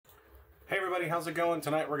Hey everybody, how's it going?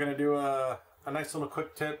 Tonight we're going to do a nice little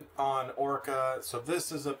quick tip on Orca. So this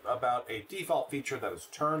is about a default feature that is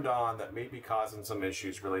turned on that may be causing some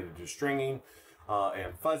issues related to stringing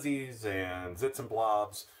and fuzzies and zits and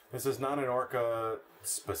blobs. This is not an Orca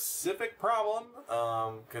specific problem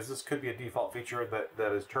because this could be a default feature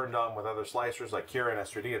that is turned on with other slicers like Cura and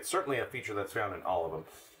S3D. It's certainly a feature that's found in all of them.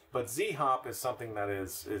 But Z-hop is something that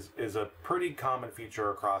is a pretty common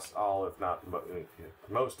feature across all, if not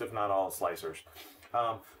most, if not all slicers.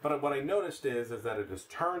 But what I noticed is that it is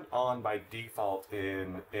turned on by default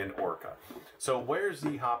in Orca. So where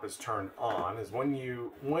Z-hop is turned on is when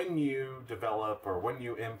you develop or when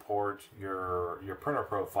you import your printer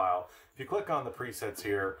profile. If you click on the presets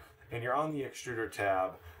here and you're on the extruder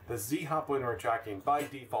tab, the Z-hop window tracking by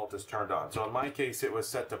default is turned on. So in my case, it was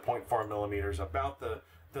set to 0.4 millimeters, about the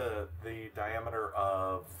diameter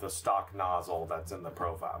of the stock nozzle that's in the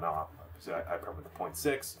profile. Now, I put the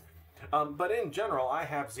 0.6. But in general, I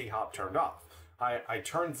have Z-hop turned off. I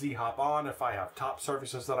turn Z-hop on if I have top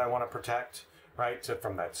surfaces that I want to protect, right,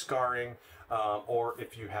 from that scarring. Or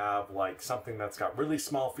if you have like something that's got really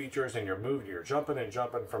small features and you're jumping and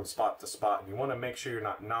jumping from spot to spot, and you want to make sure you're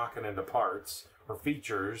not knocking into parts or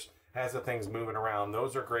features as the thing's moving around.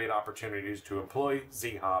 Those are great opportunities to employ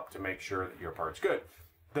Z-hop to make sure that your part's good.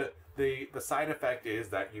 The side effect is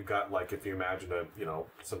that you got, like, if you imagine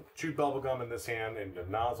some chewed bubble gum in this hand and the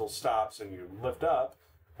nozzle stops and you lift up,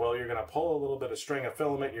 well, you're going to pull a little bit of string of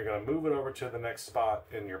filament, you're going to move it over to the next spot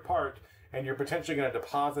in your part, and you're potentially going to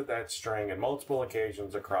deposit that string in multiple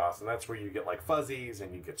occasions across, and that's where you get like fuzzies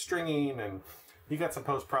and you get stringing and you got some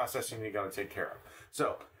post-processing you got to take care of.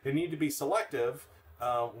 So you need to be selective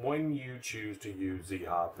when you choose to use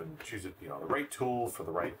Z-hop and choose it, the right tool for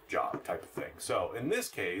the right job type of thing. So in this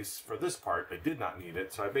case, for this part, I did not need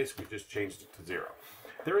it, so I basically just changed it to 0.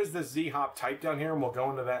 There is this Z-hop type down here, and we'll go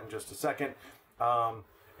into that in just a second. And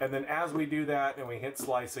then as we do that and we hit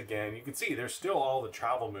slice again, you can see there's still all the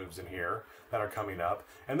travel moves in here that are coming up.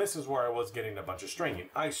 And this is where I was getting a bunch of stringing.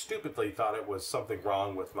 I stupidly thought it was something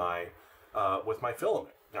wrong with my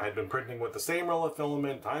filament. I had been printing with the same roll of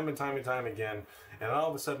filament time and time and time again, and all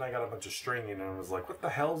of a sudden I got a bunch of stringing, and I was like, what the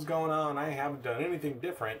hell's going on? I haven't done anything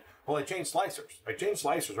different. Well, I changed slicers. I changed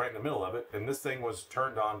slicers right in the middle of it, and this thing was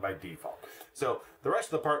turned on by default. So the rest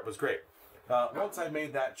of the part was great. Once I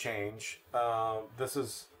made that change,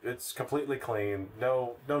 it's completely clean,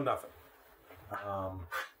 no nothing.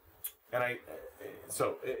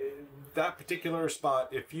 That particular spot,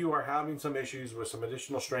 if you are having some issues with some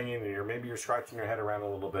additional stringing and maybe you're scratching your head around a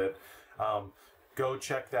little bit, go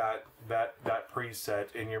check that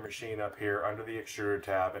preset in your machine up here under the extruder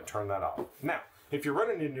tab and turn that off. Now, if you're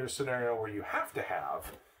running into a scenario where you have to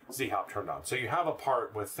have Z-hop turned on, so you have a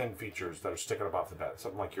part with thin features that are sticking up off the bed,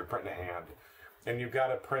 something like you're printing a hand, and you've got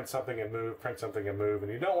to print something and move,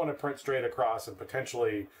 and you don't want to print straight across and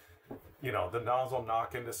potentially the nozzle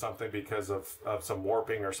knock into something because of some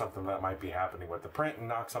warping or something that might be happening with the print and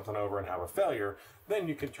knock something over and have a failure, then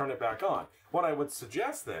you can turn it back on. What I would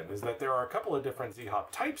suggest then is that there are a couple of different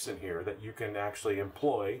Z-hop types in here that you can actually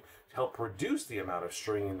employ to help reduce the amount of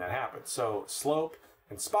stringing that happens. So slope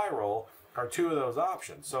and spiral are two of those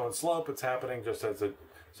options. So in slope, it's happening just as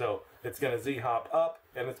so it's going to Z-hop up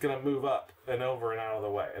and it's going to move up and over and out of the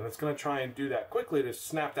way. And it's going to try and do that quickly to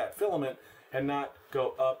snap that filament and not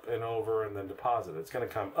go up and over and then deposit it. It's going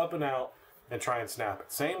to come up and out and try and snap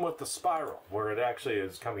it. Same with the spiral, where it actually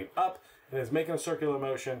is coming up and is making a circular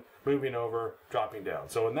motion, moving over, dropping down.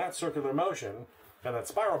 So in that circular motion and that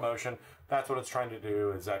spiral motion, that's what it's trying to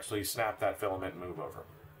do, is actually snap that filament and move over.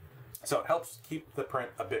 So it helps keep the print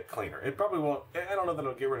a bit cleaner. It probably won't, I don't know that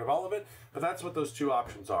it'll get rid of all of it, but that's what those two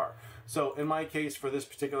options are. So in my case, for this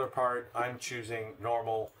particular part, I'm choosing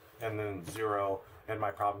normal and then 0, and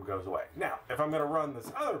my problem goes away. Now, if I'm going to run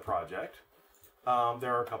this other project,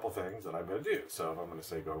 there are a couple things that I'm going to do. So if I'm going to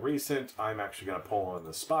say go recent, I'm actually going to pull in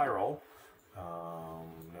the spiral. No,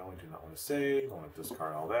 I do not want to save. I want to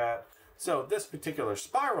discard all that. So this particular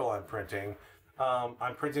spiral I'm printing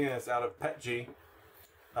this out of PETG.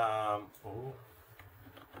 Go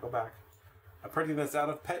back. I'm printing this out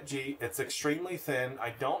of PETG. It's extremely thin.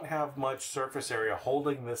 I don't have much surface area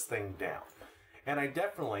holding this thing down. And I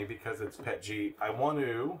definitely, because it's PETG, I want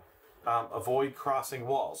to avoid crossing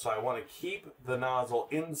walls. So I want to keep the nozzle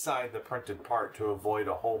inside the printed part to avoid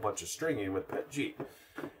a whole bunch of stringing with PETG.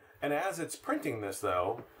 And as it's printing this,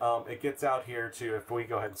 though, it gets out here to, if we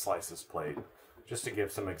go ahead and slice this plate, just to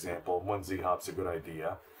give some example, when Z-hop's a good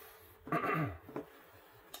idea.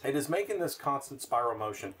 It is making this constant spiral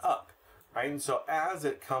motion up, right? And so as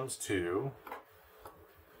it comes to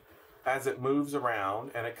as it moves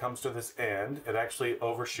around and it comes to this end, it actually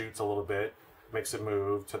overshoots a little bit, makes it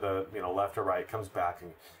move to the left or right, comes back,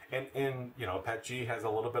 and Pet G has a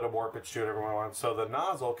little bit of warpage to it every once, so the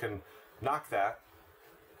nozzle can knock that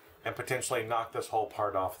and potentially knock this whole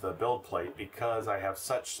part off the build plate because I have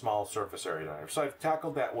such small surface area down here. So I've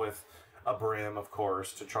tackled that with a brim, of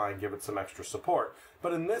course, to try and give it some extra support.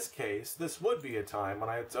 But in this case, this would be a time when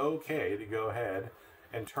it's okay to go ahead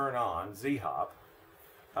and turn on Z-Hop,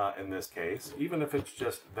 in this case, even if it's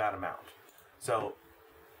just that amount. So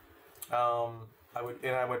I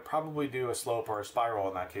would probably do a slope or a spiral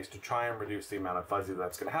in that case to try and reduce the amount of fuzzy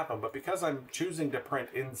that's going to happen. But because I'm choosing to print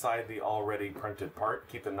inside the already printed part,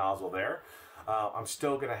 keep the nozzle there, I'm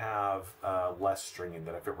still going to have less stringing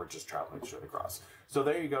than if it were just traveling straight across. So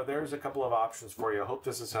there you go. There's a couple of options for you. I hope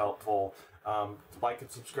this is helpful. Like and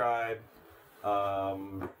subscribe.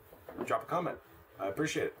 Drop a comment. I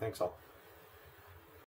appreciate it. Thanks all.